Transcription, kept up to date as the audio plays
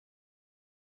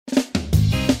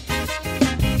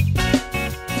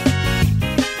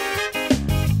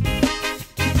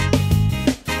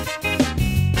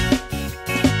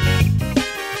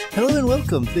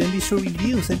welcome to the MBS Show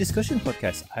Reviews and Discussion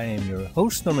Podcast. I am your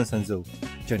host, Norman Sanzo.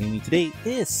 Joining me today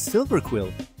is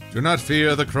Silver-Quill. Do not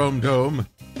fear the Chrome Dome.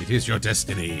 It is your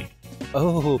destiny.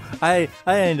 Oh, I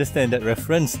understand that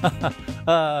reference.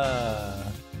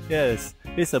 Yes,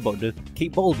 it's about the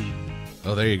Cape Baldy.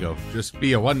 Oh, there you go. Just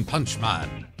be a one-punch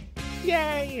man.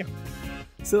 Yay!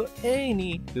 So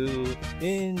anywho,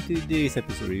 in today's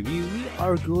episode review, we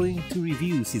are going to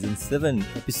review Season 7,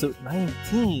 Episode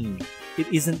 19. It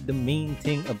isn't the main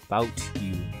thing about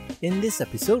you. In this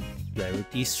episode,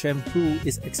 Rarity's shampoo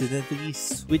is accidentally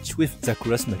switched with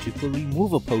Zecora's magical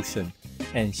removal potion,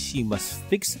 and she must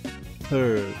fix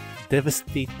her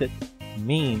devastated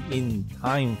mane in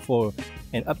time for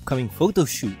an upcoming photo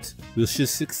shoot. Will she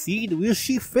succeed? Will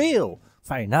she fail?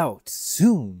 Find out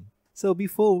soon. So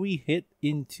before we head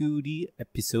into the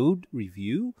episode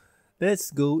review,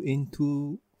 let's go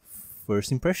into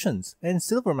first impressions. And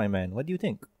Silver, my man, what do you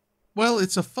think? Well,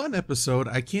 it's a fun episode.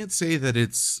 I can't say that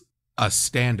it's a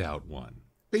standout one.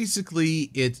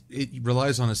 Basically, it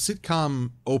relies on a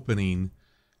sitcom opening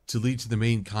to lead to the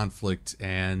main conflict,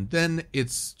 and then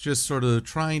it's just sort of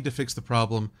trying to fix the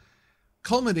problem,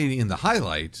 culminating in the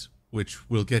highlight, which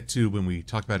we'll get to when we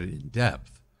talk about it in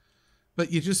depth.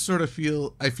 But you just sort of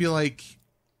I feel like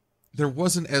there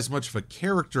wasn't as much of a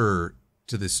character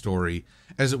to this story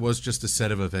as it was just a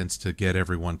set of events to get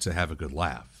everyone to have a good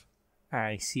laugh.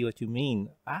 I see what you mean.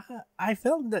 I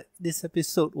felt that this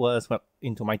episode was, well,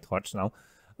 into my thoughts now.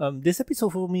 This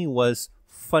episode for me was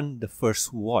fun the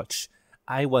first watch.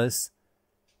 I was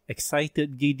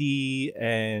excited, giddy,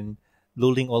 and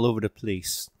lolling all over the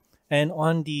place. And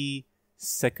on the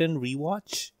second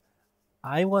rewatch,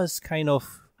 I was kind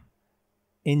of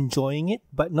enjoying it,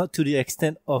 but not to the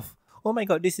extent of, oh my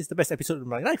god, this is the best episode of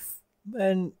my life.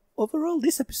 And overall,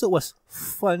 this episode was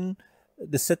fun.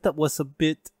 The setup was a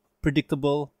bit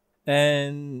predictable,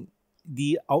 and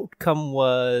the outcome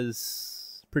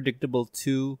was predictable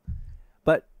too.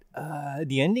 But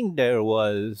the ending there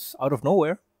was out of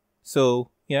nowhere. So,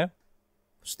 yeah,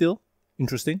 still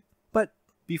interesting. But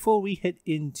before we head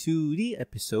into the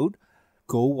episode,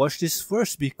 go watch this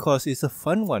first because it's a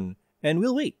fun one, and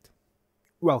we'll wait.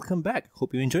 Welcome back.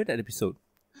 Hope you enjoyed that episode.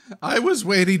 I was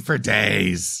waiting for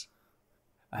days.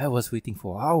 I was waiting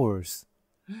for hours.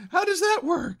 How does that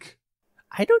work?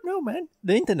 I don't know, man.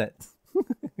 The internet.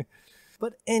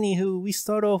 But anywho, we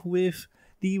start off with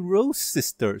the Rose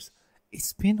sisters.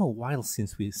 It's been a while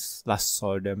since we last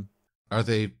saw them. Are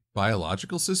they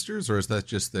biological sisters, or is that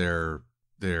just their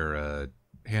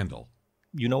handle?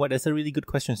 You know what? That's a really good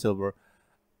question, Silver.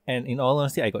 And in all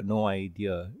honesty, I got no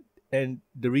idea. And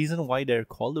the reason why they're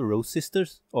called the Rose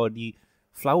Sisters or the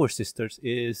Flower Sisters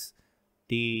is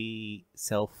they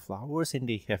sell flowers and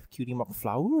they have cutie mark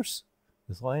flowers.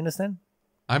 That's all I understand.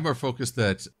 I'm more focused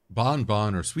that Bon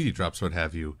Bon or Sweetie Drops, what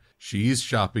have you, she's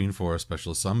shopping for a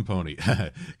special sun pony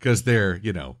because they're,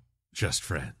 just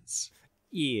friends.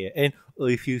 Yeah, and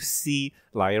if you see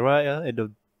Lyra at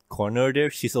the corner there,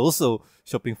 she's also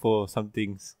shopping for some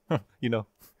things, Yeah.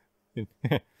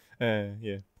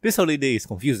 This holiday is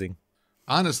confusing.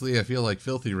 Honestly, I feel like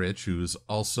Filthy Rich, who's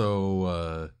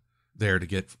also there to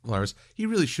get flowers, he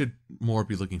really should more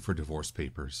be looking for divorce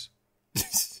papers.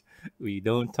 We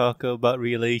don't talk about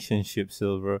relationships,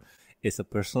 Silver. It's a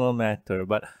personal matter,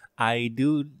 but I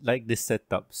do like this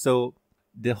setup. So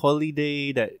the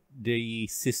holiday that the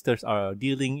sisters are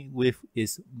dealing with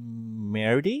is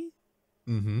Mare Day?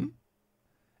 Mm-hmm.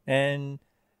 And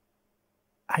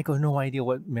I got no idea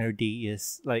what Mare Day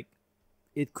is. Like,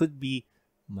 it could be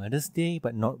Mother's Day,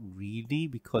 but not really,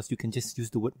 because you can just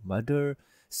use the word mother.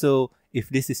 So if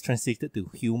this is translated to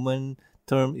human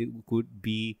term, it could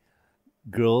be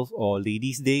Girls or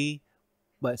Ladies' Day,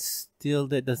 but still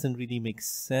that doesn't really make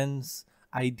sense.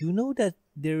 I do know that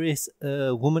there is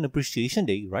a Woman Appreciation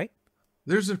Day, right?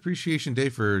 There's an Appreciation Day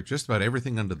for just about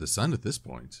everything under the sun at this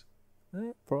point.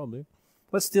 Probably.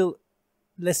 But still,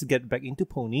 let's get back into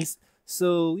ponies.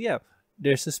 So yeah,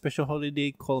 there's a special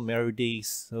holiday called Mare Day.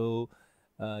 So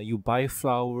you buy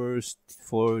flowers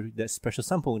for that special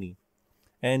sun pony.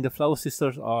 And the Flower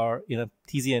Sisters are in a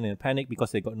tizzy and in a panic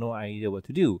because they got no idea what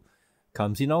to do.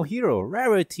 Comes in our hero,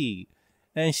 Rarity.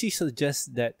 And she suggests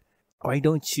that, why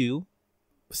don't you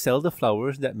sell the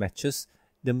flowers that matches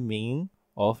the mane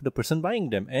of the person buying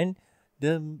them? And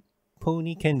the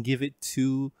pony can give it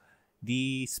to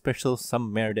the special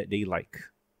sun mare that they like,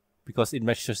 because it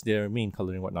matches their mane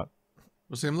color and whatnot.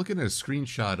 Well, see, I'm looking at a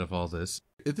screenshot of all this.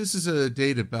 If this is a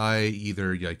day to buy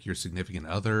either like your significant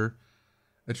other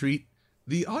a treat,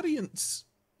 the audience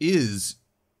is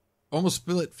almost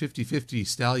split 50-50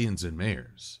 stallions and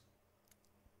mares.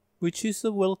 which is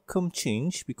a welcome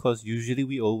change because usually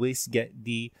we always get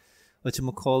the,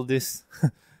 whatchamacallit,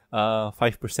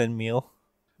 5% meal.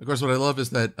 Of course, what I love is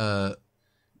that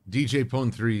DJ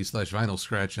Pone 3 / Vinyl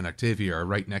Scratch and Octavia are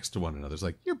right next to one another. It's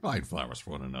like, you're buying flowers for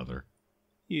one another.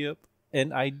 Yep.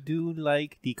 And I do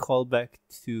like the callback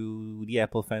to the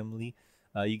Apple family.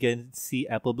 You can see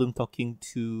Apple Bloom talking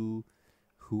to,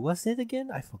 who was it again?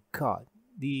 I forgot.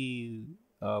 The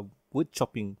wood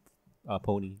chopping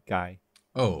pony guy.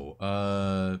 Oh,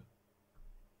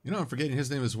 I'm forgetting his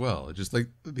name as well. Just like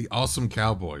the awesome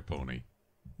cowboy pony.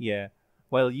 Yeah.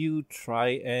 While you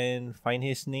try and find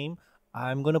his name,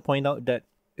 I'm going to point out that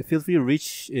Filthy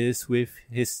Rich is with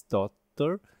his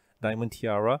daughter, Diamond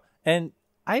Tiara. And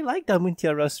I like Diamond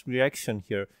Tiara's reaction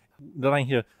here. The line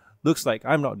here, looks like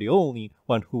I'm not the only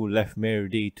one who left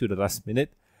Rarity to the last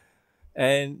minute.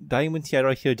 And Diamond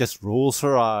Tiara here just rolls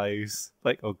her eyes.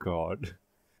 Like, oh god.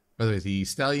 By the way, the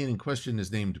stallion in question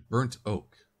is named Burnt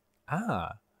Oak.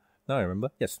 Ah, now I remember.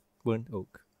 Yes, Burnt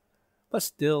Oak. But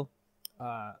still,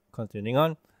 continuing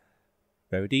on,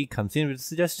 Rarity comes in with a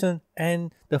suggestion,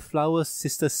 and the Flower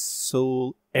Sisters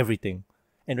sold everything.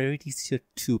 And Rarity's here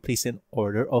to place an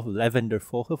order of lavender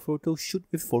for her photo shoot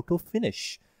with photo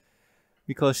finish.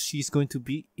 Because she's going to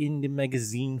be in the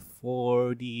magazine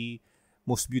for the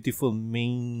most beautiful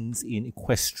mains in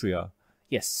Equestria.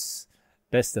 Yes,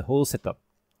 that's the whole setup.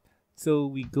 So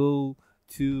we go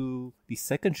to the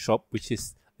second shop, which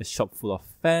is a shop full of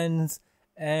fans,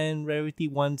 and Rarity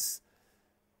wants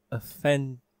a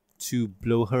fan to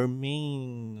blow her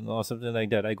mane or something like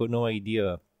that. I got no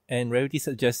idea. And Rarity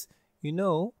suggests,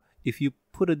 if you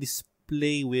put a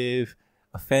display with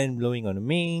a fan blowing on a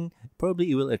mane, probably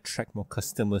it will attract more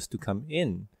customers to come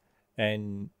in.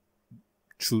 And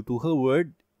true to her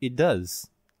word, it does.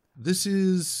 This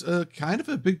is kind of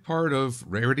a big part of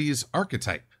Rarity's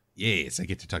archetype. Yes, I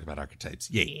get to talk about archetypes.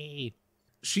 Yay.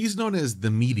 She's known as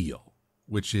the medial,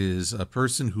 which is a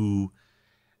person who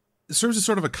serves as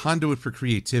sort of a conduit for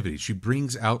creativity. She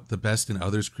brings out the best in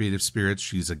others' creative spirits.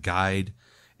 She's a guide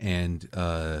and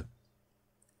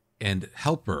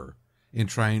helper in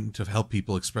trying to help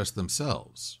people express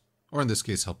themselves, or in this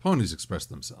case, help ponies express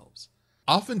themselves.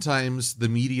 Oftentimes, the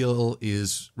medial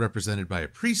is represented by a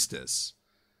priestess,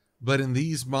 but in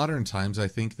these modern times, I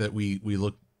think that we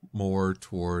look more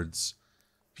towards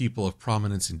people of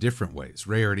prominence in different ways.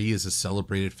 Rarity is a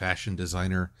celebrated fashion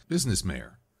designer, business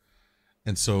mayor.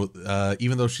 And so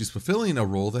even though she's fulfilling a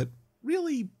role that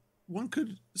really, one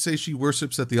could say she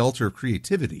worships at the altar of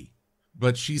creativity,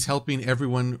 but she's helping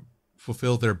everyone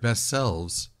fulfill their best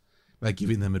selves by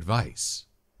giving them advice.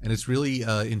 And it's really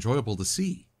enjoyable to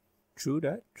see. True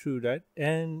that.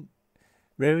 And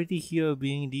Rarity here,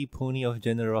 being the pony of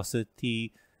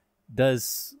generosity,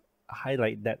 does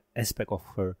highlight that aspect of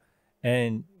her.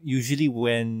 And usually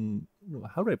when,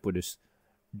 how do I put this?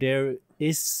 There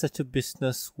is such a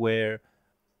business where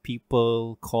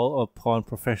people call upon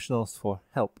professionals for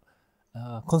help.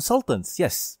 Consultants,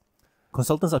 yes.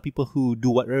 Consultants are people who do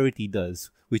what Rarity does,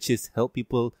 which is help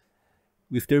people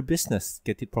with their business,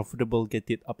 get it profitable, get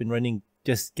it up and running,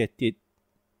 just get it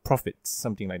profits,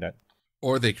 something like that.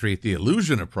 Or they create the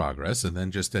illusion of progress and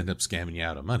then just end up scamming you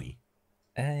out of money.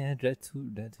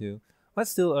 That too. But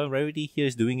still, Rarity here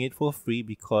is doing it for free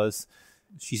because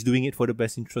she's doing it for the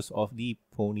best interest of the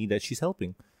pony that she's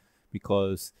helping.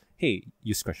 Because, hey,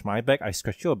 you scratch my back, I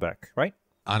scratch your back, right?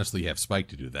 Honestly, you have Spike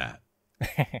to do that.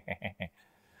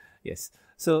 Yes.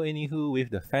 So, anywho,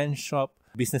 with the fan shop,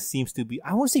 business seems to be,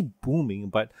 I won't say booming,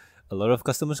 but a lot of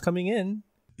customers coming in.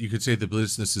 You could say the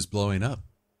business is blowing up.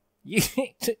 Yeah.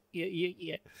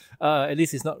 At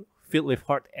least it's not filled with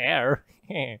hot air.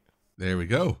 There we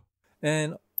go.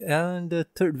 And on the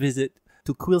third visit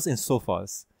to Quills and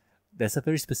Sofas, there's a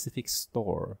very specific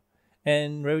store.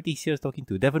 And Rarity's here talking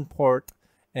to Devonport.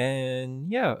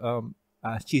 And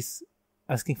she's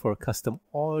asking for a custom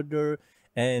order.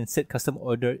 And said custom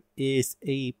order is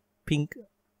a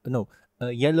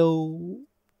yellow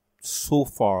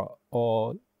sofa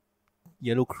or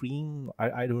yellow cream.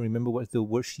 I don't remember what's the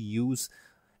word she used.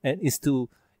 And it's to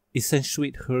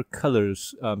accentuate her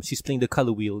colors. She's playing the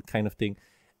color wheel kind of thing.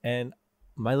 And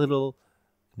my little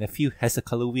nephew has a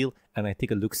color wheel, and I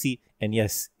take a look-see, and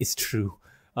yes, it's true.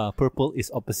 Purple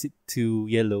is opposite to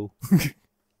yellow.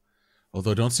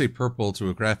 Although don't say purple to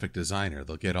a graphic designer.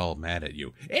 They'll get all mad at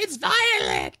you. It's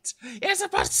violet! You're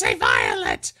supposed to say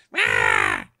violet!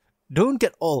 Ah! Don't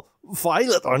get all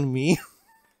violet on me.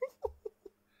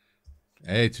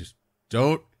 Hey, just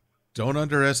don't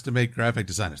underestimate graphic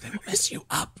designers. They will mess you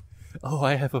up. Oh,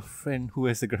 I have a friend who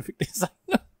is a graphic designer.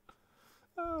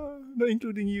 Not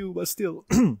including you, but still.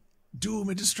 Doom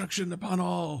and destruction upon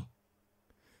all.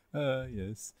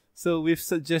 Yes. So with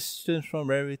suggestions from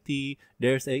Rarity,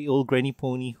 there's a old granny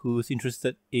pony who's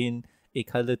interested in a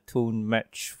color tone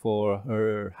match for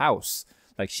her house.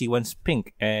 Like she wants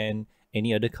pink and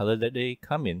any other color that they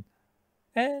come in.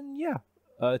 And yeah,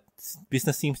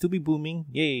 business seems to be booming.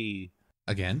 Yay.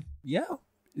 Again? Yeah,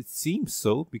 it seems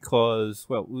so because,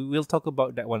 well, we will talk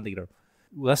about that one later.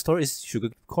 Last store is Sugar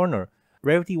Corner.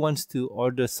 Rarity wants to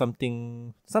order some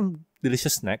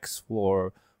delicious snacks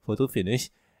for photo finish,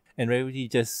 and Rarity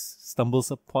just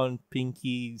stumbles upon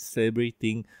Pinky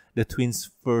celebrating the twins'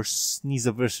 first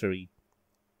sneeze-anniversary.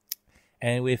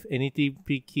 And with anything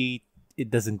Pinky, it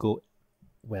doesn't go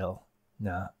well.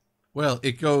 Nah. Well,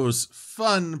 it goes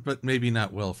fun, but maybe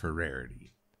not well for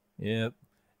Rarity. Yep.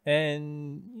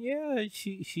 And yeah,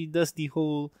 she does the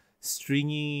whole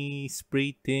stringy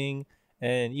spray thing,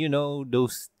 and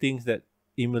those things that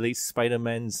emulate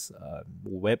Spider-Man's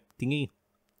web thingy.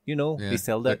 They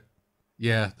sell that.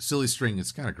 Yeah, silly string.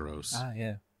 It's kind of gross.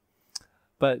 Yeah.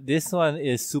 But this one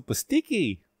is super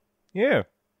sticky. Yeah.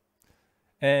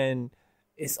 And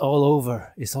it's all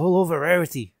over. It's all over,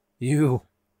 Rarity.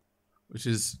 Which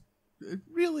is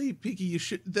really, Pinky, you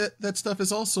should that stuff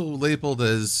is also labeled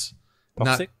as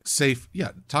toxic? Not safe.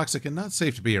 Yeah, toxic and not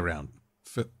safe to be around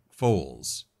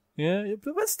foals. Yeah,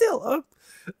 but still,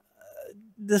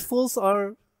 the foals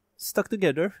are stuck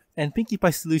together, and Pinkie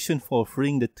Pie's solution for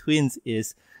freeing the twins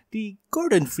is the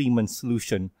Gordon Freeman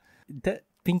solution.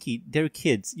 Pinkie, they're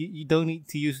kids. You don't need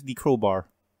to use the crowbar.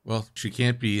 Well, she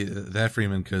can't be that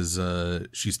Freeman because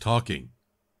she's talking.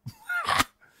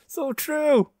 So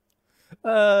true.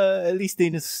 At least they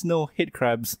just no hit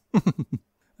crabs.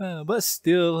 But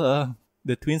still,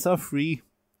 the twins are free,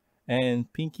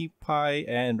 and Pinkie Pie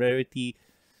and Rarity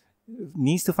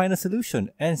needs to find a solution,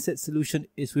 and said solution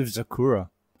is with Zecora.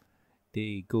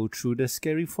 They go through the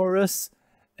scary forest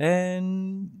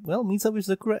and, well, meets up with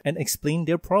Zecora and explain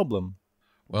their problem.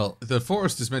 Well, the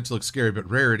forest is meant to look scary, but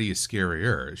Rarity is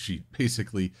scarier. She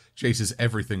basically chases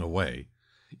everything away.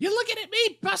 You're looking at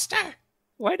me, Buster!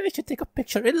 Why don't you take a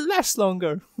picture? It'll last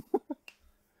longer.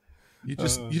 You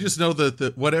just know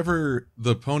that whatever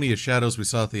the pony of shadows we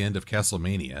saw at the end of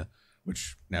Castlemania,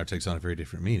 which now takes on a very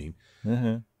different meaning,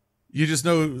 you just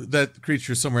know that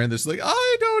creature somewhere in this, like,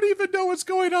 I don't even know what's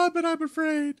going on, but I'm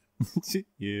afraid.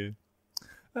 Yeah.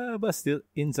 But still,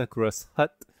 in Zecora's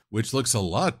hut. Which looks a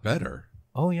lot better.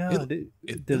 Oh, yeah.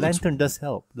 The lantern does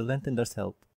help. The lantern does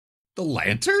help. The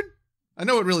lantern? I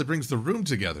know it really brings the room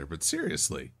together, but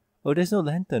seriously. Oh, there's no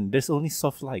lantern. There's only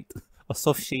soft light. Or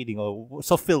soft shading. Or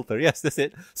soft filter. Yes, that's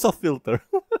it. Soft filter.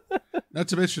 Not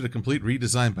to mention a complete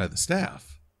redesign by the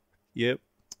staff. Yep.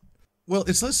 Well,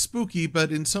 it's less spooky,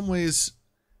 but in some ways,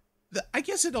 I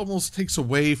guess it almost takes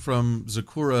away from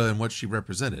Zecora and what she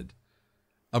represented.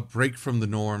 A break from the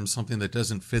norm, something that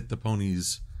doesn't fit the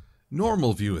pony's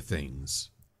normal view of things.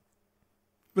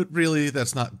 But really,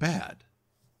 that's not bad.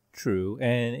 True.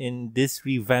 And in this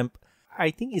revamp,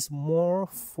 I think it's more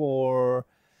for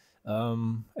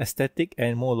aesthetic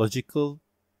and more logical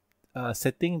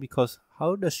setting, because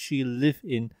how does she live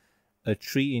in a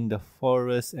tree in the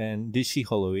forest, and did she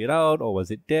hollow it out, or was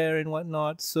it there and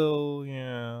whatnot? So,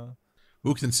 yeah.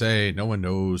 Who can say? No one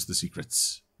knows the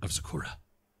secrets of Zecora.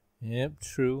 Yep,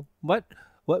 true. But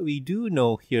what we do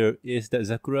know here is that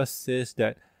Zecora says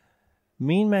that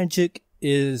main magic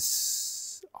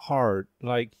is hard.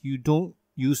 Like, you don't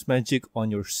use magic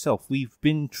on yourself. We've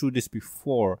been through this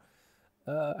before.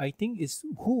 I think it's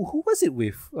who was it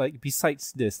with? Like,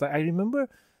 besides this, like, I remember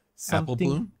something. Apple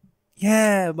Bloom?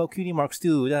 Yeah, about cutie marks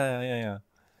too. Yeah.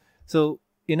 So,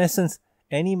 in essence,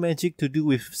 any magic to do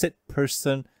with said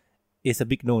person is a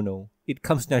big no-no. It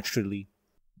comes naturally.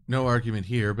 No argument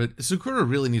here, but Zecora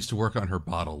really needs to work on her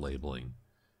bottle labeling.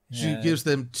 She gives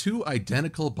them 2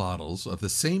 identical bottles of the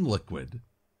same liquid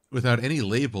without any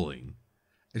labeling.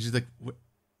 And she's like,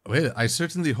 wait, I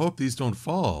certainly hope these don't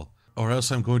fall, or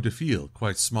else I'm going to feel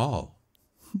quite small.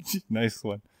 Nice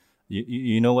one.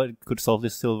 You know what could solve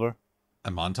this, Silver?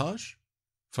 A montage?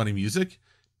 Funny music?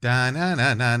 Da na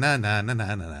na na na na na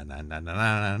na na na na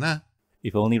na na.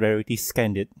 If only Rarity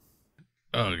scanned it.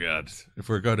 Oh god! If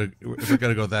we're gonna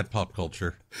go that pop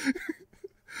culture,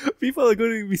 people are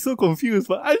going to be so confused.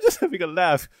 But I'm just having a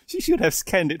laugh. She should have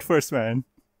scanned it first, man.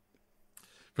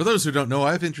 For those who don't know,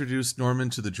 I've introduced Norman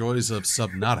to the joys of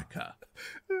Subnautica,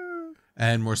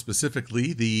 and more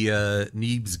specifically, the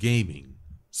Neebs Gaming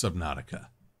Subnautica,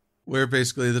 where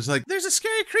basically there's a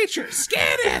scary creature,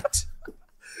 scan it.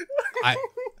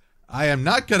 I am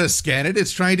not gonna scan it.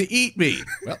 It's trying to eat me.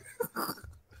 Well.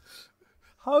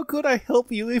 How could I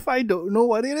help you if I don't know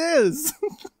what it is?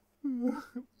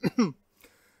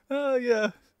 Oh,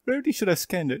 yeah. Rarity should have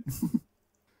scanned it.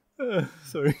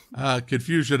 Sorry.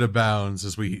 Confusion abounds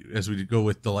as we go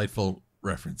with delightful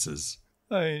references.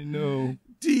 I know.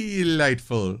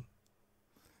 Delightful.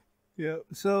 Yeah.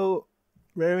 So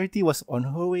Rarity was on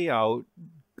her way out,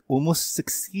 almost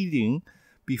succeeding,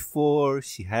 before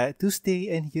she had to stay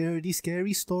and hear the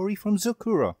scary story from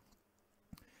Zecora.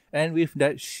 And with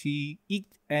that, she eat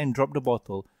and dropped the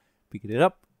bottle, picked it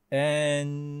up,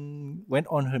 and went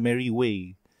on her merry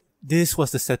way. This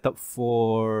was the setup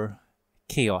for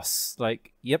chaos.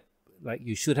 Like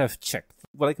you should have checked.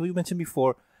 But like we mentioned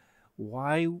before,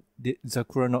 why did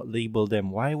Zecora not label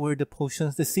them? Why were the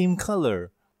potions the same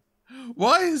color?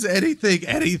 Why is anything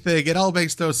anything? It all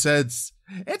makes no sense.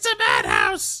 It's a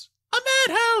madhouse! A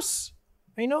madhouse!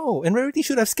 I know, and Rarity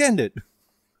should have scanned it.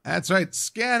 That's right,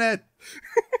 scan it!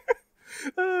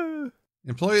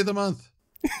 Employee of the month.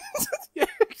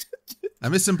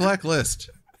 I'm missing blacklist.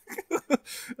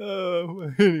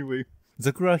 Anyway,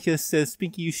 Zecora here says,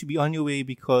 Pinky, you should be on your way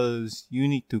because you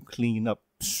need to clean up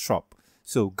shop.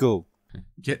 So go.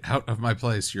 Get out of my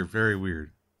place. You're very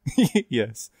weird.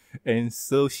 Yes, and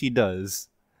so she does.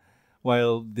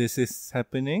 While this is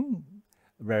happening,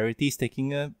 Rarity is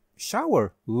taking a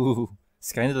shower. Ooh,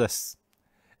 scandalous.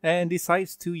 And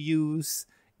decides to use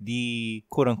the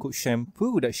quote-unquote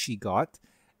shampoo that she got.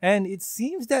 And it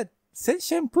seems that said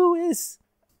shampoo is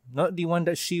not the one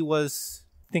that she was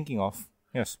thinking of.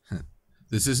 Yes.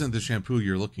 This isn't the shampoo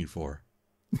you're looking for.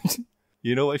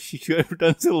 You know what she should have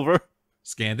done, Silver?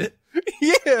 Scanned it?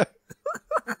 Yeah!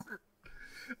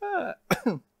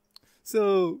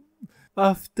 So,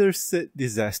 after said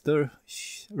disaster,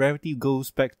 Rarity goes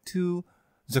back to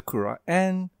Zecora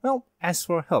and, well, asks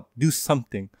for help. Do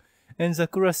something. And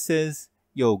Zecora says,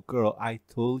 yo, girl, I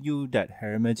told you that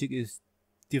hair magic is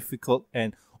difficult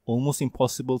and almost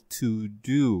impossible to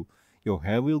do. Your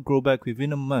hair will grow back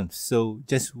within a month, so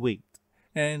just wait.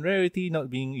 And Rarity, not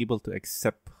being able to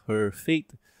accept her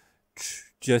fate,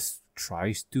 just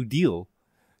tries to deal.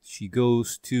 She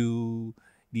goes to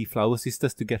the Flower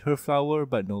Sisters to get her flower,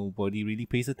 but nobody really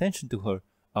pays attention to her.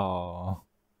 Aww.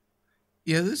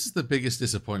 Yeah, this is the biggest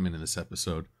disappointment in this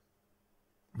episode.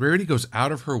 Rarity goes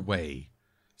out of her way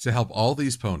to help all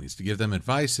these ponies, to give them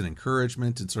advice and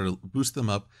encouragement and sort of boost them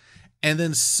up. And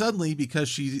then suddenly,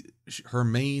 because her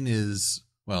mane is,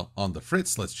 well, on the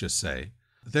fritz, let's just say,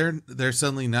 they're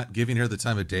suddenly not giving her the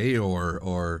time of day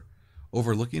or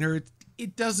overlooking her.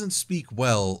 It doesn't speak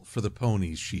well for the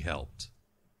ponies she helped.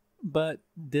 But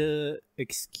the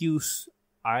excuse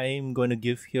I'm going to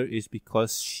give here is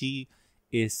because she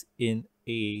is in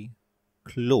a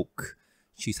cloak.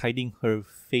 She's hiding her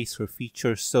face, her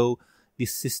features, so the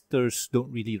sisters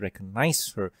don't really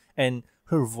recognize her. And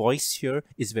her voice here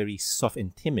is very soft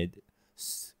and timid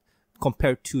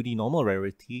compared to the normal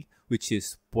Rarity, which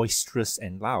is boisterous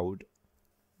and loud.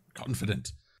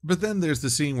 Confident. But then there's the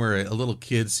scene where a little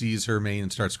kid sees her mane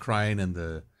and starts crying, and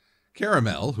the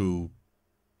Caramel, who,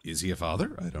 is he a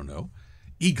father? I don't know.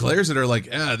 He glares at her like,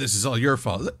 this is all your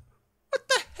fault. What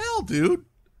the hell, dude?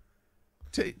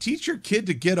 Teach your kid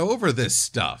to get over this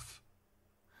stuff.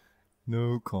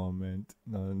 No comment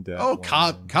on that. Oh,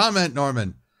 comment,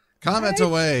 Norman. Comment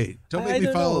away. Don't make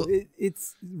me follow.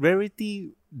 It's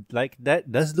Rarity like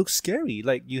that does look scary.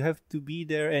 Like you have to be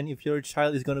there, and if your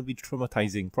child is gonna be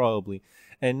traumatizing, probably.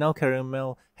 And now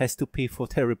Caramel has to pay for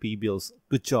therapy bills.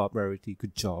 Good job, Rarity.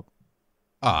 Good job.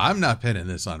 Oh, I'm not pinning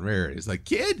this on Rarity. It's like,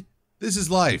 kid, this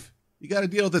is life. You got to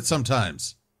deal with it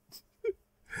sometimes.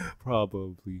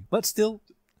 Probably, but still.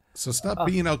 So stop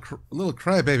being a little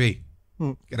crybaby.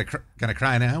 Gonna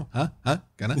cry now? Huh?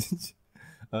 Gonna?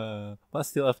 But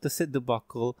still, after said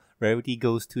debacle, Rarity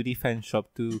goes to the fan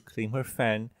shop to claim her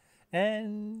fan,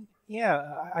 and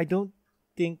yeah, I don't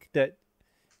think that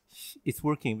it's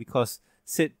working because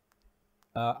said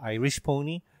Irish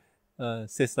pony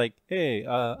says like, hey,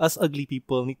 us ugly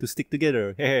people need to stick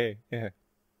together. Hey.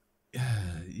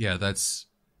 Yeah, that's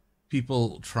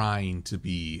people trying to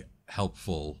be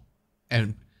helpful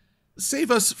and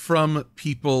save us from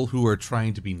people who are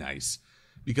trying to be nice.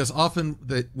 Because often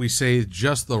that we say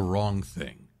just the wrong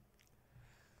thing.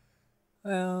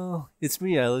 Well, it's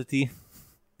reality.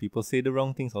 People say the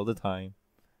wrong things all the time.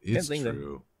 It's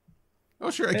true. Oh,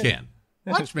 sure, I can.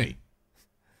 Watch me.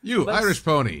 You, Irish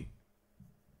pony.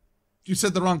 You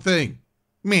said the wrong thing.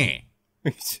 Meh.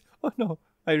 Oh no,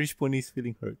 Irish pony's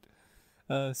feeling hurt.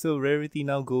 So Rarity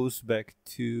now goes back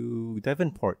to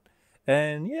Devonport.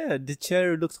 And yeah, the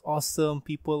chair looks awesome.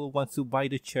 People want to buy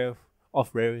the chair of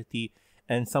Rarity.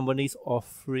 And somebody's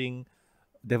offering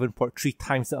Devonport 3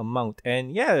 times the amount.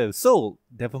 And yeah, sold.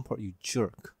 Devonport, you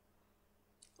jerk.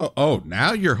 Oh,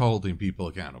 now you're holding people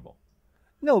accountable.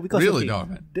 No, because really, okay, no,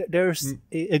 man. there's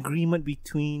a agreement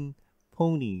between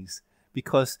ponies,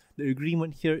 because the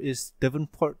agreement here is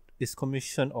Devonport is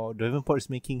commissioned, or Devonport is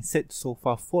making said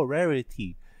sofa for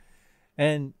Rarity,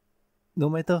 and no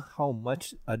matter how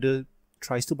much other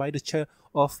tries to buy the chair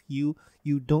off you,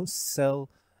 you don't sell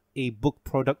a book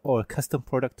product or a custom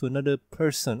product to another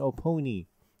person or pony.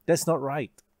 That's not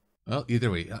right. Well,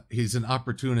 either way, he's an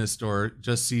opportunist or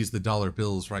just sees the dollar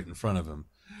bills right in front of him.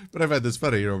 But I've had this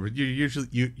funny, you're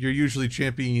usually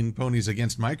championing ponies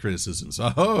against my criticisms.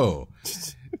 Oh,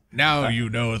 now you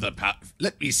know the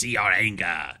let me see your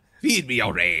anger. Feed me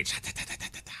your rage.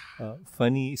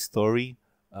 Funny story.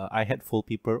 I had Full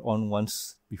Paper on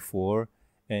once before,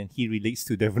 and he relates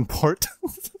to Devonport.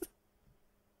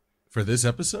 For this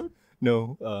episode?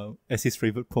 No, as his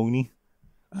favorite pony.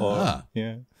 Ah.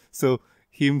 Yeah. So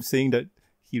him saying that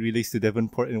he relates to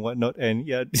Devonport and whatnot, and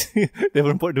yeah,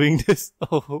 Devonport doing this.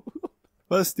 Oh,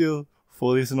 but still,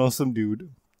 Full is an awesome dude.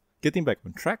 Getting back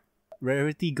on track,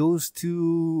 Rarity goes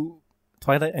to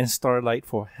Twilight and Starlight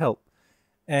for help,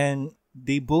 and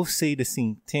they both say the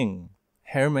same thing.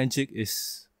 Hair magic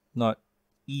is not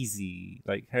easy.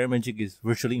 Like, hair magic is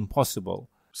virtually impossible.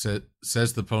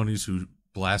 Says the ponies who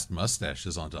blast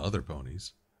mustaches onto other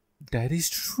ponies. That is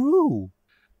true.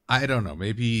 I don't know.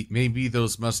 Maybe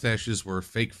those mustaches were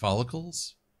fake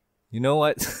follicles? You know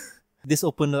what? This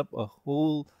opened up a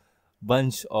whole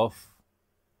bunch of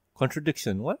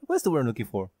contradiction. What's the word I'm looking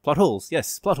for? Plot holes.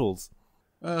 Yes, plot holes.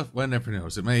 One never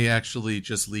knows. It may actually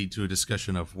just lead to a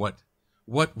discussion of what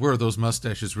were those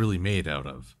mustaches really made out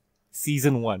of.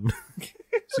 Season 1.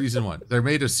 Season 1. They're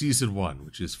made of Season 1,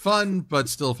 which is fun, but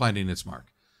still finding its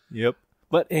mark. Yep.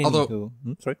 But anywho,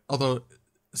 Although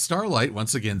Starlight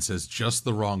once again says just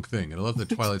the wrong thing, and I love that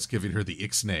Twilight's giving her the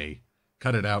ixnay.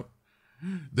 Cut it out.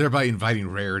 Thereby inviting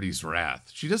Rarity's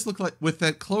wrath. She does look like, with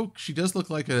that cloak, she does look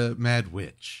like a mad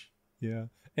witch. Yeah.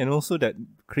 And also that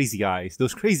crazy eyes.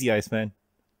 Those crazy eyes, man.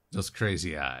 Those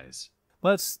crazy eyes.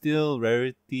 But still,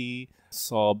 Rarity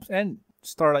sobs, and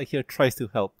Starlight here tries to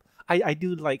help. I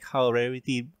do like how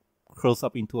Rarity curls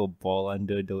up into a ball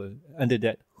under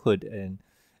that hood, and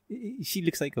she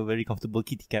looks like a very comfortable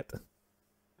kitty cat.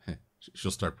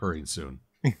 She'll start purring soon.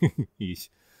 Yeesh.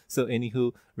 So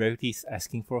anywho, Rarity's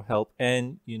asking for help,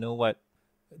 and you know what?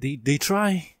 They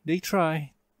try.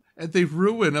 And they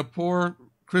ruin a poor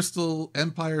Crystal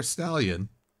Empire stallion.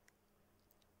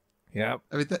 Yeah.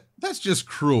 I mean, that's just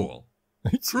cruel.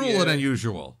 Cruel and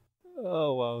unusual.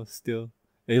 Oh, wow. Still,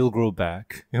 it'll grow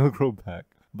back.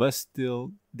 But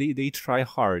still, they try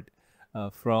hard.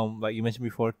 From, like you mentioned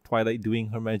before, Twilight doing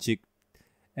her magic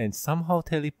and somehow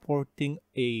teleporting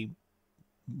a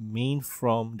mane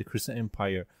from the Crystal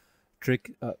Empire.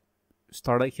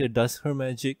 Starlight here does her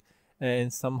magic,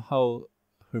 and somehow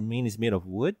her mane is made of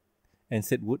wood, and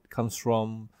said wood comes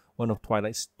from one of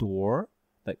Twilight's door.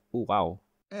 Like, oh, wow.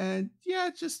 And yeah,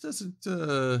 it just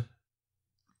doesn't...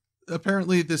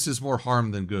 Apparently, this is more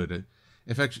harm than good.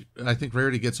 In fact, I think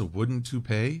Rarity gets a wooden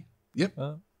toupee. Yep.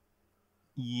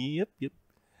 Yep.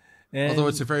 And although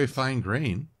it's a very fine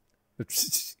grain.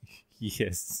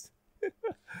 Yes.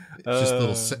 It's just a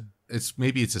little...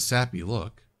 maybe it's a sappy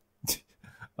look.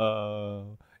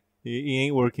 It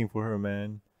ain't working for her,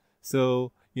 man.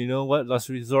 So, you know what? Last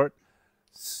resort,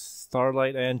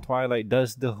 Starlight and Twilight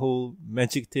does the whole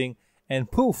magic thing,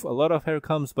 and poof, a lot of hair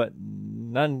comes, but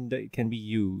none that can be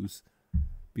used.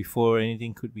 Before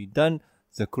anything could be done,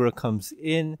 Zecora comes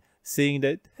in, saying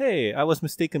that, hey, I was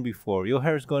mistaken before. Your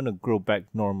hair is going to grow back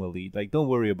normally. Like, don't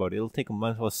worry about it. It'll take a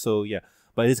month or so, yeah,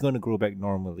 but it's going to grow back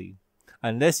normally.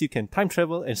 Unless you can time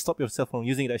travel and stop yourself from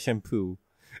using that shampoo.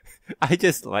 I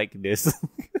just like this.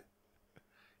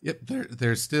 Yep,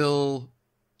 they're still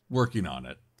working on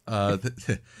it.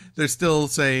 They're still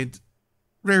saying,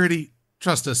 Rarity,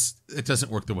 trust us, it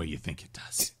doesn't work the way you think it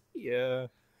does. Yeah.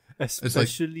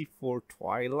 Especially for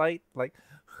Twilight. Like,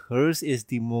 hers is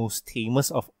the most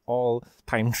famous of all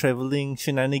time traveling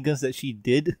shenanigans that she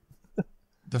did.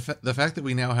 The fact that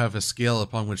we now have a scale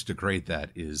upon which to grade that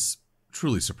is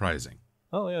truly surprising.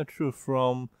 Oh yeah, true.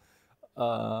 From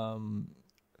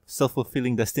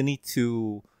self-fulfilling destiny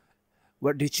to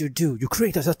what did you do? You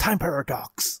created a time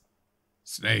paradox.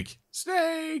 Snake.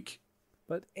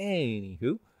 But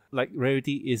anywho, like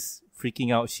Rarity is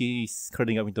freaking out. She's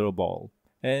curling up into a ball.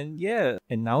 And yeah,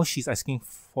 and now she's asking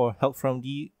for help from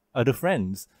the other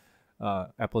friends,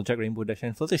 Applejack, Rainbow Dash,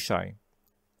 and Fluttershy.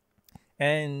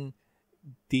 And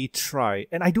they try.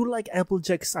 And I do like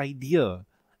Applejack's idea.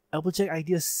 Applejack's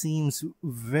idea seems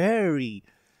very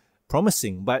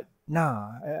promising, but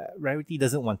nah, Rarity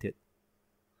doesn't want it.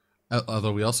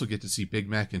 Although we also get to see Big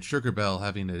Mac and Sugar Belle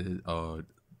having a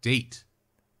date.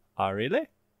 Oh, really?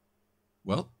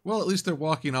 Well, at least they're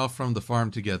walking off from the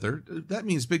farm together. That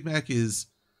means Big Mac is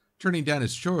turning down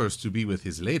his chores to be with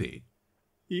his lady.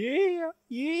 Yeah,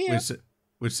 yeah.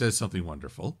 Which says something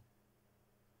wonderful.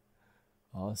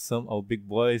 Awesome. Our big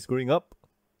boy is growing up.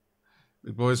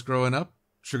 Big boy's growing up.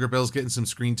 Sugar Bell's getting some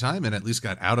screen time and at least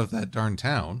got out of that darn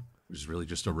town, which is really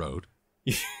just a road.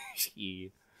 Yeah.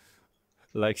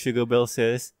 Like Sugar Bell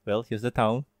says, well, here's the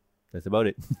town. That's about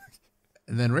it.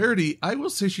 And then Rarity, I will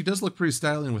say she does look pretty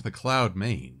styling with a cloud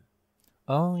mane.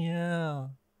 Oh, yeah.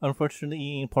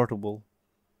 Unfortunately, portable.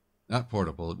 Not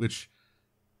portable, which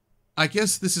I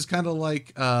guess this is kind of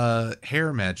like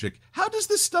hair magic. How does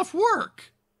this stuff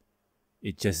work?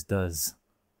 It just does.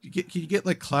 Can you get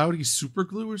like cloudy super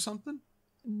glue or something?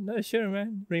 Not sure,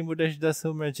 man. Rainbow Dash does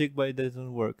some magic, but it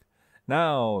doesn't work.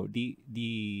 Now,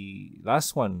 the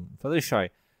last one, Fluttershy.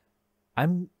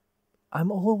 I'm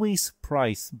always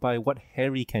surprised by what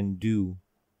Harry can do.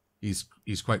 He's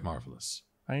quite marvelous.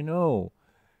 I know.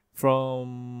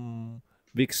 From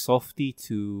Big Softy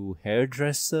to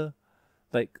hairdresser,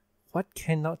 like, what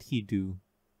cannot he do?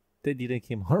 That didn't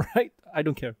came out right. I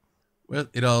don't care. Well,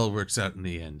 it all works out in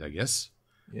the end, I guess.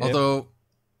 Yep.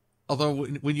 Although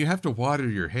when you have to water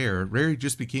your hair, Rarity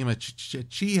just became a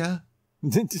chia.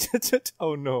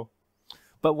 Oh no.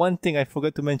 But one thing I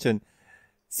forgot to mention,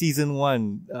 Season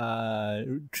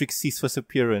 1, Trixie's first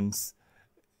appearance,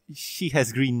 she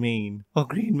has green mane. Oh,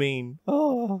 green mane.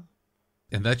 Oh.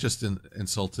 And that just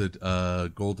insulted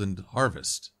Golden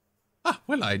Harvest. Ah,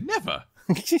 well, I never.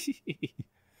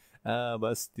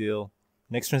 But still,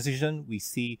 next transition, we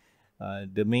see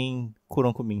the main,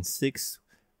 quote-unquote, main 6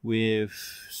 with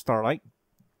Starlight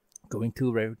going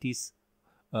to Rarity's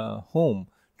home,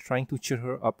 trying to cheer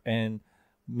her up and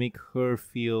make her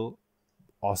feel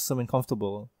awesome and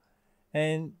comfortable.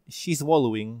 And she's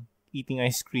wallowing, eating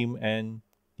ice cream, and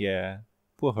yeah,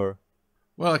 poor her.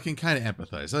 Well, I can kind of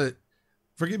empathize.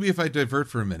 Forgive me if I divert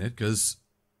for a minute, because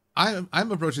I'm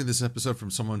approaching this episode from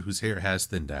someone whose hair has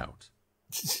thinned out.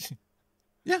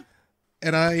 Yeah.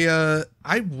 And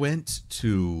I went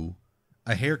to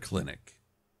a hair clinic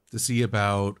to see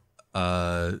about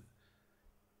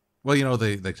well, you know,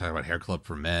 they talk about hair club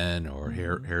for men or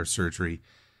hair surgery.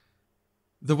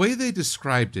 The way they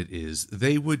described it is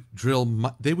they would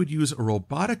use a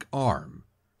robotic arm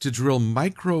to drill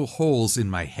micro holes in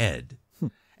my head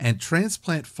and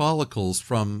transplant follicles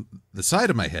from the side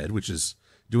of my head, which is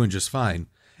doing just fine,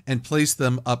 and place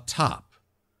them up top.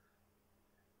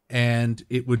 And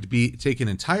it would take an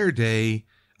entire day.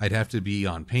 I'd have to be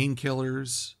on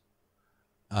painkillers.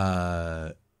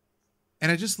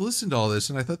 And I just listened to all this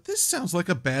and I thought, this sounds like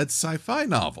a bad sci-fi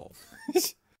novel.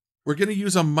 We're going to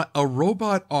use a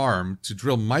robot arm to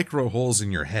drill micro holes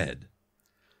in your head.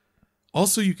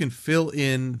 Also, you can fill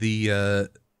in the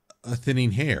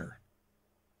thinning hair.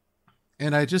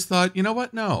 And I just thought, you know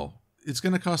what? No, it's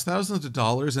going to cost thousands of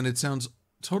dollars, and it sounds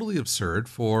totally absurd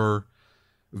for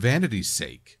vanity's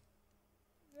sake.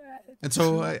 And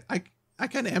so I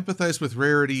kind of empathize with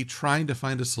Rarity trying to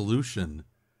find a solution,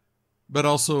 but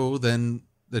also then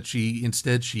that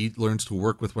she learns to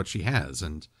work with what she has.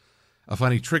 And a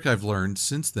funny trick I've learned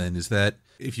since then is that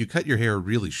if you cut your hair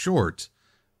really short,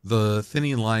 the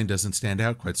thinning line doesn't stand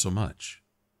out quite so much.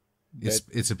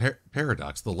 It's a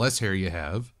paradox. The less hair you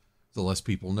have, the less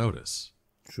people notice.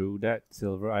 True that,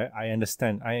 Silver. I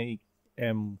understand. I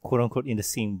am, quote-unquote, in the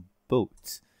same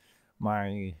boat.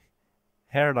 My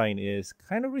hairline is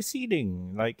kind of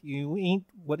receding. Like, you ain't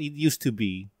what it used to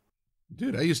be.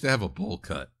 Dude, I used to have a bowl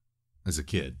cut as a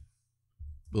kid.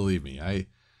 Believe me, I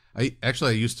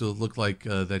used to look like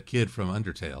that kid from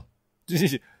Undertale.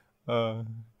 Those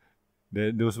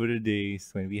were the days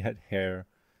when we had hair.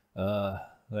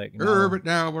 Like now, but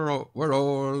now we're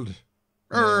old.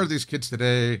 These kids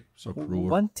today, so cruel.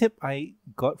 One tip I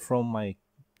got from my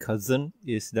cousin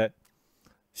is that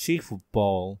shave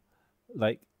bald.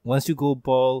 Like, once you go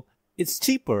bald, it's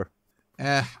cheaper.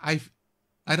 I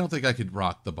don't think I could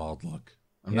rock the bald look.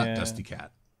 I'm not Dusty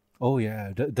Cat. Oh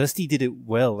yeah, Dusty did it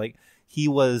well. Like, he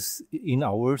was in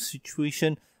our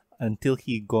situation until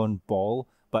he gone bald.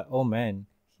 But oh man,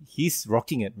 he's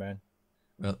rocking it, man.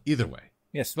 Well, either way.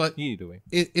 Yes, but either way.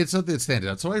 It's something that stands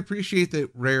out. So I appreciate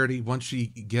that Rarity, once she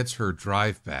gets her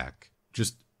drive back,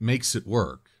 just makes it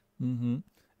work. Mm-hmm.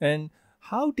 And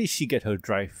how did she get her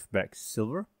drive back,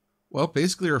 Silver? Well,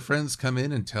 basically her friends come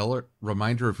in and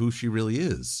remind her of who she really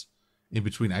is in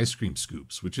between ice cream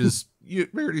scoops, which is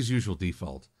Rarity's usual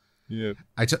default. Yeah.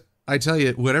 I tell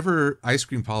you, whatever ice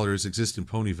cream parlors exist in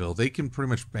Ponyville, they can pretty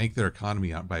much bank their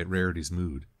economy out by Rarity's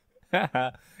mood.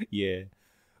 Yeah.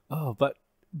 Oh, but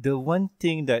the one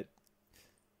thing that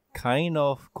kind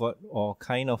of got or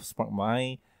kind of sparked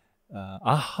my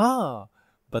aha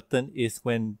button is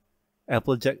when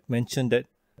Applejack mentioned that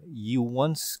you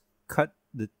once cut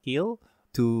the tail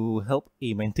to help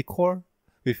a manticore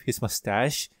with his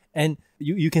mustache, and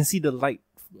you can see the light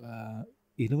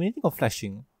illuminating or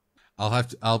flashing.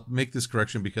 I'll make this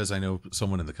correction because I know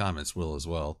someone in the comments will as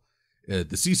well.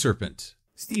 The sea serpent.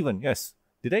 Steven, yes.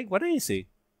 What did I say?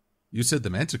 You said the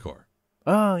manticore.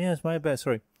 Oh, yes, my bad,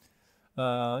 sorry.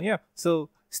 Yeah, so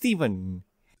Steven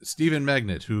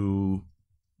Magnet, who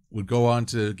would go on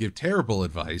to give terrible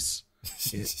advice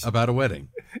about a wedding.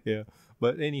 Yeah,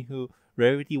 but anywho,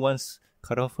 Rarity once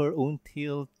cut off her own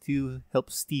tail to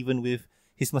help Steven with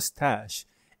his mustache,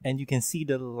 and you can see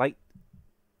the light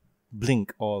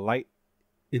blink or light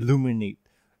illuminate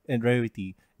and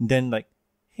Rarity. Then like,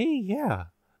 hey, yeah,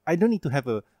 I don't need to have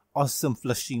a awesome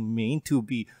flushing mane to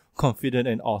be confident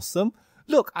and awesome.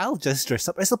 Look, I'll just dress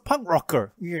up as a punk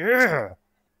rocker. Yeah.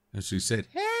 And she said,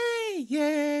 hey,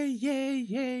 yay, yay,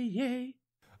 yay, yay.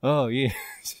 Oh, yeah.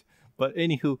 But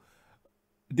anywho,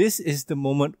 this is the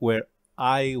moment where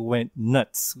I went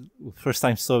nuts first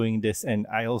time sewing this, and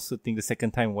I also think the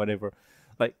second time, whatever.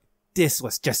 Like, this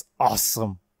was just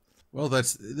awesome. Well,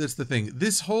 that's the thing.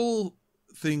 This whole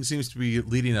thing seems to be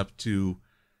leading up to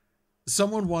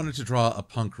someone wanted to draw a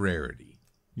punk Rarity.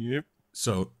 Yep.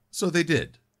 So they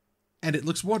did. And it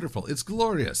looks wonderful. It's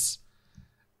glorious.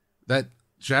 That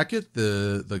jacket,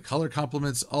 the color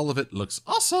complements, all of it looks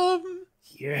awesome.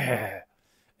 Yeah.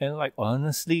 And like,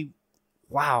 honestly,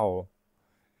 wow.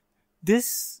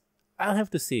 This, I have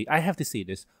to say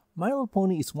this. My Little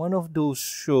Pony is one of those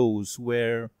shows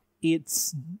where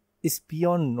it's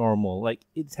beyond normal. Like,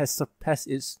 it has surpassed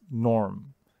its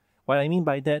norm. What I mean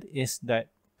by that is that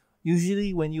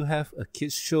usually when you have a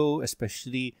kids show,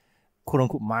 especially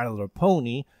quote-unquote My Little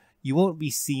Pony, you won't be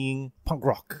seeing punk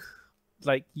rock.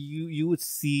 Like, you would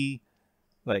see,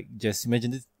 like, just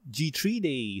imagine the G3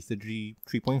 days, the G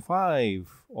 3.5,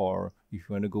 or if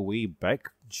you want to go way back,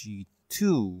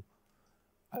 G2.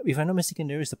 If I'm not mistaken,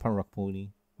 there is a punk rock pony,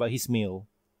 but he's male.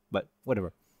 But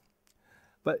whatever.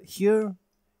 But here,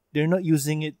 they're not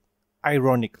using it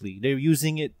ironically. They're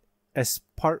using it as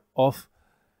part of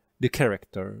the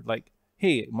character. Like,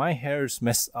 hey, my hair's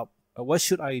messed up. What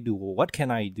should I do? What can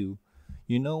I do?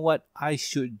 You know what? I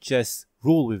should just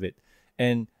roll with it.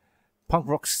 And punk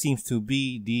rock seems to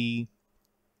be the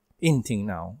in thing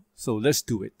now. So let's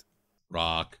do it.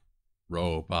 Rock.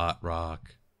 Robot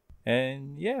rock.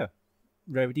 And yeah,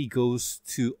 Rarity goes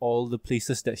to all the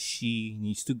places that she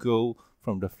needs to go,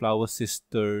 from the Flower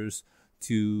Sisters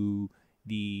to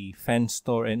the fan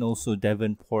store and also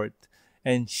Devonport.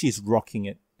 And she's rocking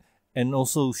it. And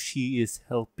also she is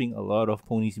helping a lot of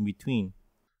ponies in between.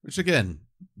 Which again,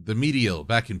 the medial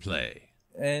back in play.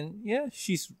 And yeah,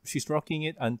 she's rocking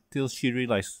it until she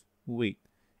realized, wait,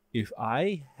 if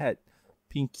I had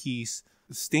Pinky's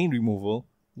stain removal,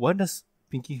 what does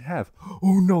Pinky have?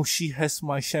 Oh no, she has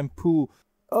my shampoo.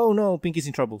 Oh no, Pinky's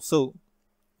in trouble. So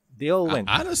they all went.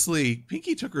 Honestly,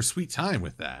 Pinky took her sweet time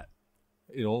with that.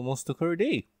 It almost took her a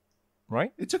day,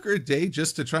 right? It took her a day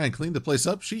just to try and clean the place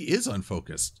up. She is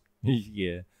unfocused.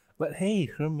 Yeah. But hey,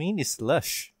 her mane is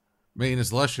lush. Mane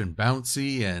is lush and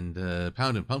bouncy, and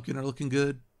Pound and Pumpkin are looking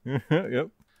good. Yep.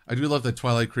 I do love that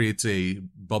Twilight creates a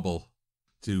bubble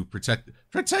to protect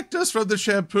us from the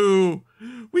shampoo.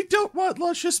 We don't want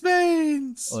luscious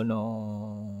manes. Oh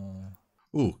no.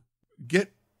 Ooh,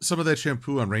 get some of that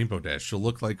shampoo on Rainbow Dash. She'll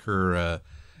look like her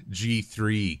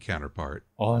G3 counterpart.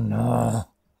 Oh no.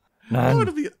 None.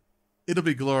 Oh, it'll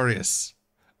be glorious.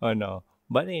 Oh no.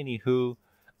 But anywho,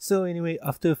 so anyway,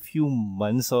 after a few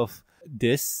months of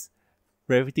this,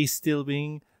 Rarity still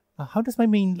being, how does my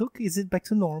mane look? Is it back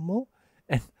to normal?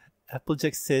 And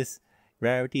Applejack says,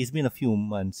 Rarity, it's been a few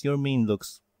months. Your mane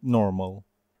looks normal.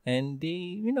 And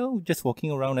they, just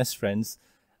walking around as friends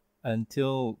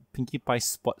until Pinkie Pie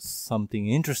spots something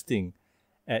interesting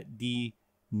at the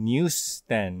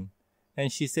newsstand.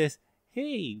 And she says,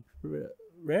 hey,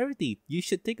 Rarity, you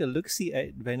should take a look-see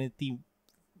at Vanity...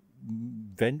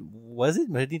 was it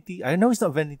Vanity? I know it's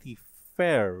not Vanity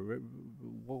Fair.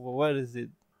 What is it?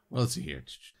 Well, let's see here.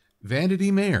 Vanity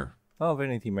Mare. Oh,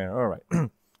 Vanity Mare. All right.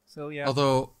 So, yeah.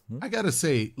 Although, I gotta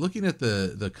say, looking at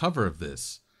the cover of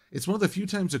this, it's one of the few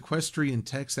times equestrian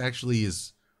text actually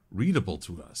is readable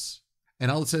to us.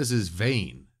 And all it says is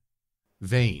vain.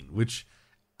 Vain, which,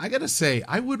 I gotta say,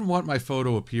 I wouldn't want my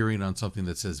photo appearing on something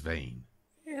that says vain.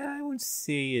 Yeah, I would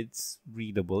say it's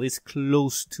readable. It's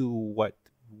close to what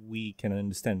we can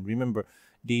understand. Remember,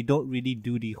 they don't really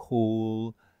do the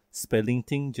whole spelling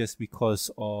thing just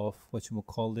because of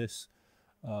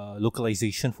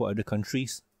localization for other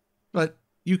countries. But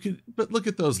but look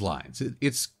at those lines.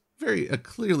 It's very a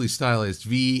clearly stylized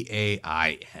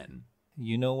VAIN.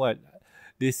 You know what?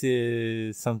 This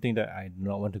is something that I do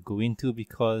not want to go into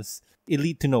because it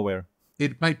lead to nowhere.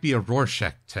 It might be a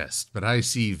Rorschach test, but I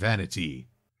see vanity.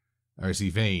 Or I see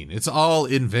vain. It's all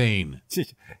in vain.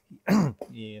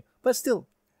 Yeah, but still,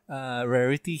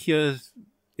 Rarity here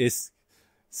is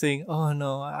saying, "Oh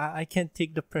no, I can't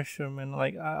take the pressure, man.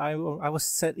 Like I was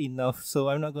sad enough, so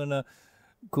I'm not gonna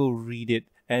go read it."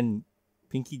 And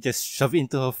Pinky just shove it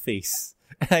into her face.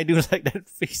 And I do like that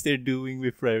face they're doing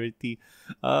with Rarity.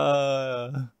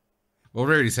 Well,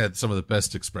 Rarity's had some of the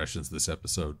best expressions this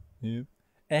episode. Yeah.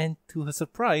 And to her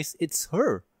surprise, it's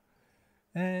her.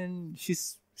 And she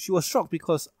was shocked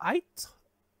because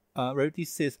Rarity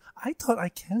says, "I thought I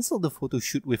canceled the photo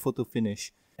shoot with photo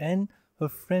finish." And her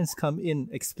friends come in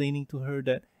explaining to her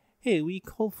that, "Hey, we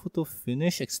call photo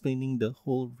finish," explaining the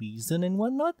whole reason and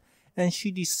whatnot. And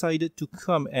she decided to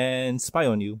come and spy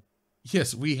on you.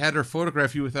 Yes, we had her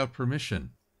photograph you without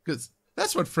permission. Because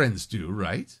that's what friends do,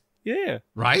 right? Yeah.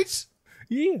 Right?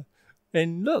 Yeah.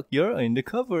 And look, you're in the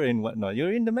cover and whatnot.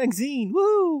 You're in the magazine.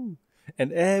 Woo!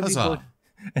 And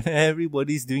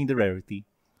everybody's doing the Rarity.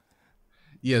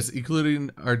 Yes,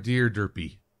 including our dear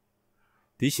Derpy.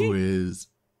 Did she? Who is,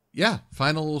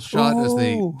 final shot as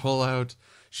they pull out.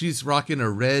 She's rocking a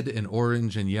red and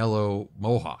orange and yellow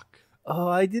mohawk. Oh,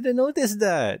 I didn't notice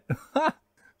that.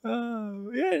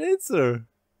 Yeah, it's her.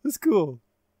 That's cool.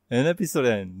 And episode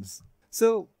ends.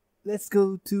 So, let's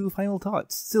go to final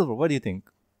thoughts. Silver, what do you think?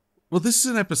 Well, this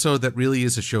is an episode that really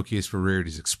is a showcase for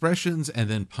Rarity's expressions and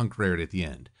then punk Rarity at the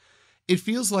end. It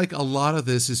feels like a lot of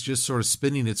this is just sort of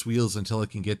spinning its wheels until it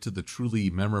can get to the truly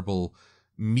memorable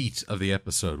meat of the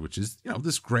episode, which is,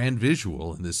 this grand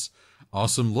visual and this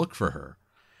awesome look for her.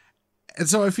 And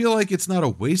so I feel like it's not a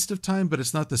waste of time, but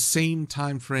it's not the same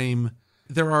time frame.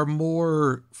 There are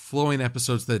more flowing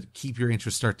episodes that keep your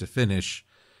interest start to finish.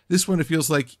 This one, it feels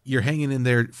like you're hanging in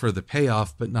there for the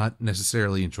payoff, but not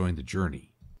necessarily enjoying the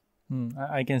journey.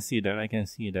 I can see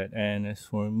that. And as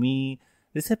for me,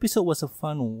 this episode was a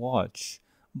fun watch,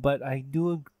 but I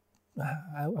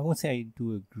won't say I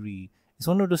do agree. It's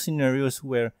one of those scenarios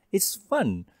where it's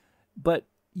fun, but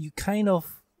you kind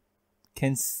of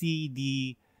can see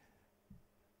the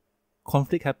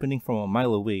conflict happening from a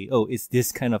mile away. Oh, it's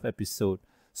this kind of episode.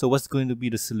 So what's going to be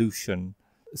the solution?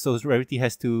 So Rarity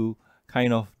has to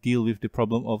kind of deal with the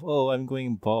problem of, oh, I'm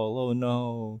going bald. Oh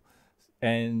no.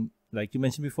 And like you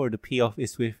mentioned before, the payoff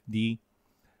is with the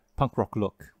punk rock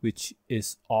look, which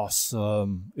is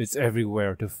awesome. It's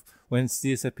everywhere. When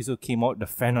this episode came out, the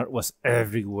fan art was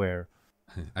everywhere.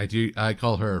 I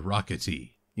call her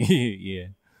Rockety. Yeah.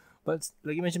 But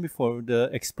like you mentioned before, the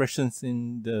expressions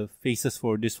in the faces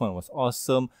for this one was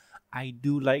awesome. I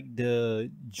do like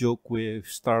the joke with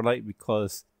Starlight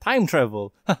because time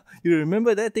travel. You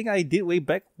remember that thing I did way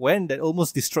back when that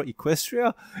almost destroyed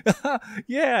Equestria?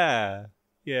 Yeah.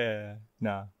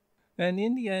 Nah. And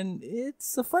in the end,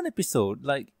 it's a fun episode.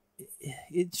 Like,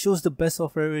 it shows the best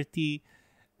of Rarity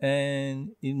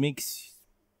and it makes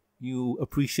you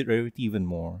appreciate Rarity even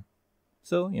more.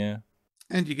 So, yeah.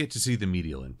 And you get to see the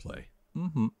medial in play.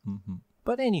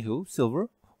 But anywho, Silver,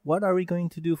 what are we going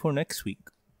to do for next week?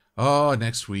 Oh,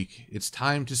 next week, it's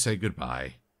time to say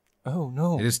goodbye. Oh,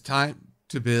 no. It is time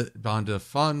to bond a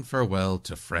fond farewell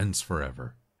to friends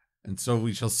forever. And so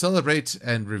we shall celebrate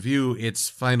and review its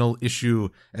final issue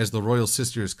as the Royal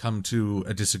Sisters come to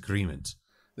a disagreement.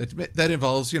 That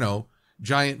involves,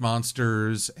 giant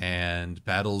monsters and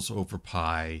battles over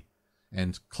pie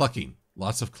and clucking.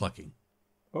 Lots of clucking.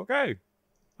 Okay.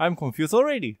 I'm confused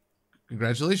already.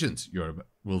 Congratulations.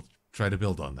 We'll try to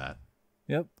build on that.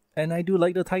 Yep. And I do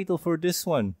like the title for this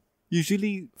one.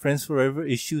 Usually, Friends Forever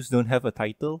issues don't have a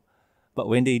title, but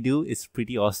when they do, it's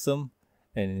pretty awesome.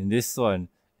 And in this one,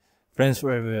 Friends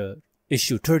Forever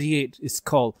issue 38 is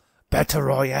called Battle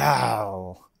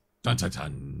Royale. Dun dun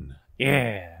dun.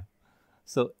 Yeah.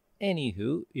 So,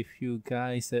 anywho, if you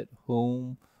guys at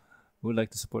home would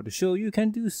like to support the show, you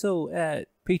can do so at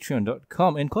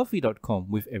patreon.com and coffee.com.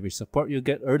 With every support, you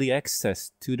get early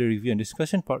access to the review and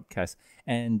discussion podcast,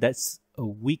 and that's a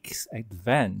week's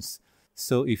advance.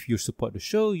 So if you support the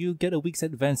show, you get a week's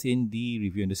advance in the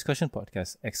review and discussion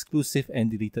podcast, exclusive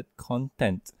and deleted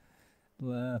content.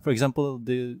 For example,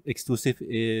 the exclusive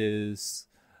is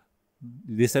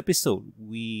this episode.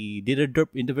 We did a derp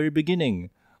in the very beginning.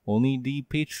 Only the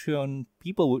Patreon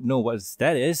people would know what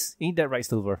that is. Ain't that right,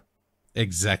 Silver?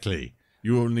 Exactly.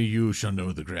 You shall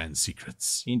know the grand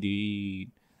secrets.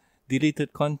 Indeed.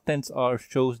 Deleted contents are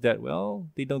shows that, well,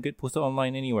 they don't get posted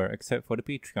online anywhere except for the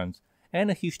Patreons. And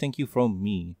a huge thank you from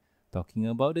me Talking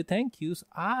about the thank yous,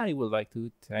 I would like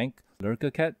to thank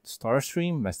Lurkacat,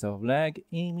 Starstream, Master of Lag,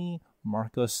 Amy,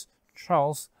 Marcus,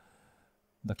 Charles,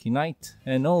 Lucky Knight,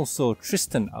 and also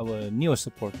Tristan, our newest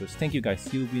supporters. Thank you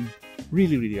guys, you've been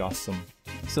really awesome.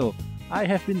 So, I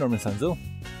have been Norman Sanzo.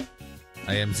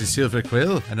 I am the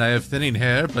Silver-Quill, and I have thinning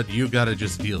hair, but you gotta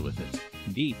just deal with it.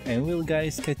 Indeed, and we'll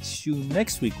guys catch you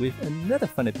next week with another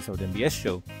fun episode of the MBS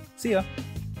show. See ya!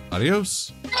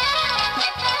 Adios!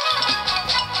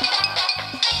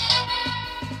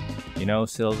 You know,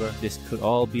 Silver, this could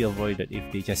all be avoided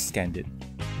if they just scanned it.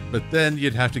 But then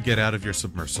you'd have to get out of your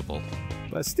submersible.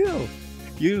 But still,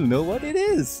 you know what it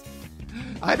is!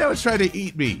 I know it's trying to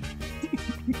eat me!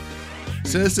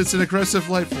 Says it's an aggressive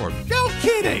life form. No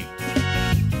kidding!